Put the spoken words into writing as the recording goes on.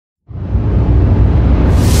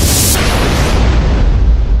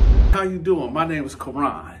doing? My name is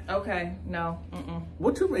Karan. Okay, no.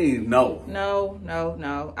 What you mean, no?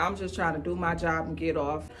 No. I'm just trying to do my job and get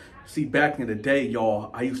off. See, back in the day,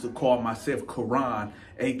 y'all, I used to call myself Karan,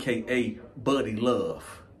 a.k.a. Buddy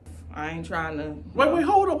Love. I ain't trying to... Wait,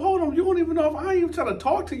 hold up. You don't even know if I ain't even trying to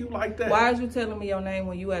talk to you like that. Why is you telling me your name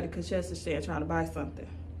when you at a Cashapp stand trying to buy something?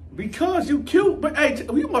 Because you cute. But, hey,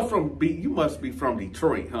 you must be from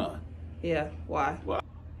Detroit, huh? Yeah, why?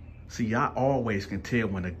 See, I always can tell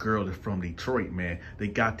when a girl is from Detroit, man. They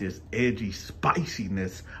got this edgy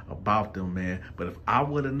spiciness about them, man. But if I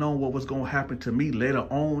would have known what was going to happen to me later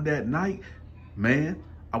on that night, man,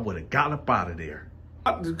 I would have got up out of there.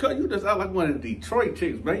 Because you just act like one of the Detroit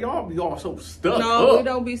chicks, man. Y'all be all so stuck up. No, we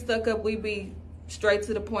don't be stuck up. We be straight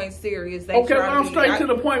to the point, serious. Okay, well, I'm straight to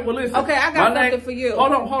the point. Well, listen. Okay, I got something for you.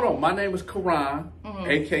 Hold on. My name is Karan,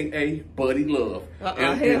 a.k.a. Buddy Love.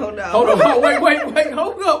 Hell no. Hold on. Wait.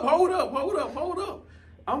 Hold up.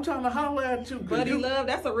 I'm trying to holler at you. Buddy Love,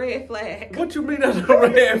 that's a red flag. What you mean that's a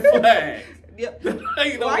red flag? Yep.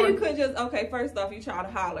 Why you couldn't just, okay, first off, you try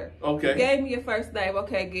to holler. Okay. You gave me your first name.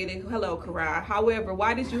 Okay, get it. Hello, Karan. However,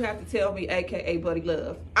 why did you have to tell me a.k.a. Buddy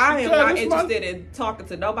Love? I am not interested in talking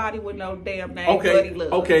to nobody with no damn name, Buddy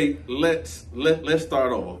Love. Okay, let's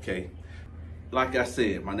start over, okay? Like I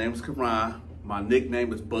said, my name is Karan. My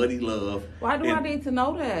nickname is Buddy Love. Why do I need to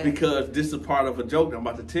know that? Because this is part of a joke I'm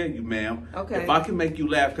about to tell you, ma'am. Okay. If I can make you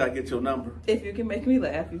laugh, can I get your number? If you can make me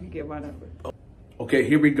laugh, you can get my number. Okay,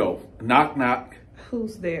 here we go. Knock, knock.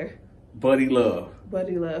 Who's there? Buddy Love.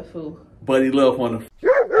 Buddy Love who? Buddy Love on the...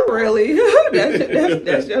 Really?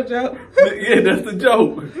 that's your joke? Yeah, that's the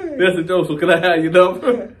joke. That's the joke. So can I have your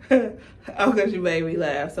number? Oh, because you made me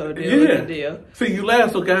laugh, so the deal is the deal. See, you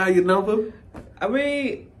laugh, so can I have your number? I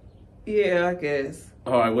mean, yeah, I guess.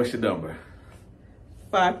 All right, what's your number?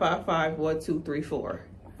 555-1234.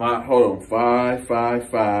 Hold on.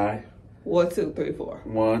 555. 1234.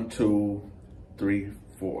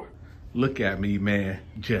 1234. Look at me, man.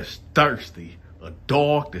 Just thirsty. A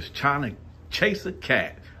dog that's trying to chase a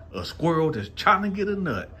cat. A squirrel that's trying to get a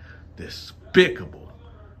nut. Despicable.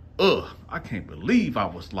 I can't believe I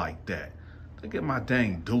was like that. Look at my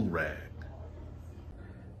dang do-rag.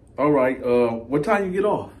 All right, what time you get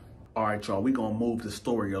off? All right, y'all, we gonna move the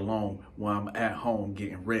story along while I'm at home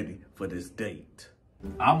getting ready for this date.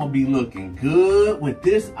 I'm gonna be looking good with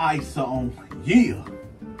this ice on. Yeah.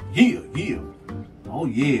 Oh,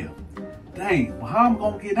 yeah. Dang, well, how I'm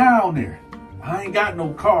gonna get down there? I ain't got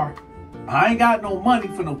no car. I ain't got no money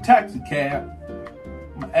for no taxi cab.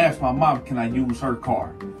 I'm gonna ask my mom, can I use her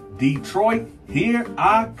car? Detroit, here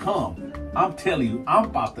I come. I'm telling you, I'm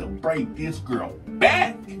about to break this girl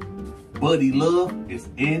back. Buddy Love is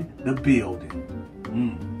in the building.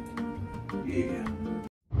 Yeah.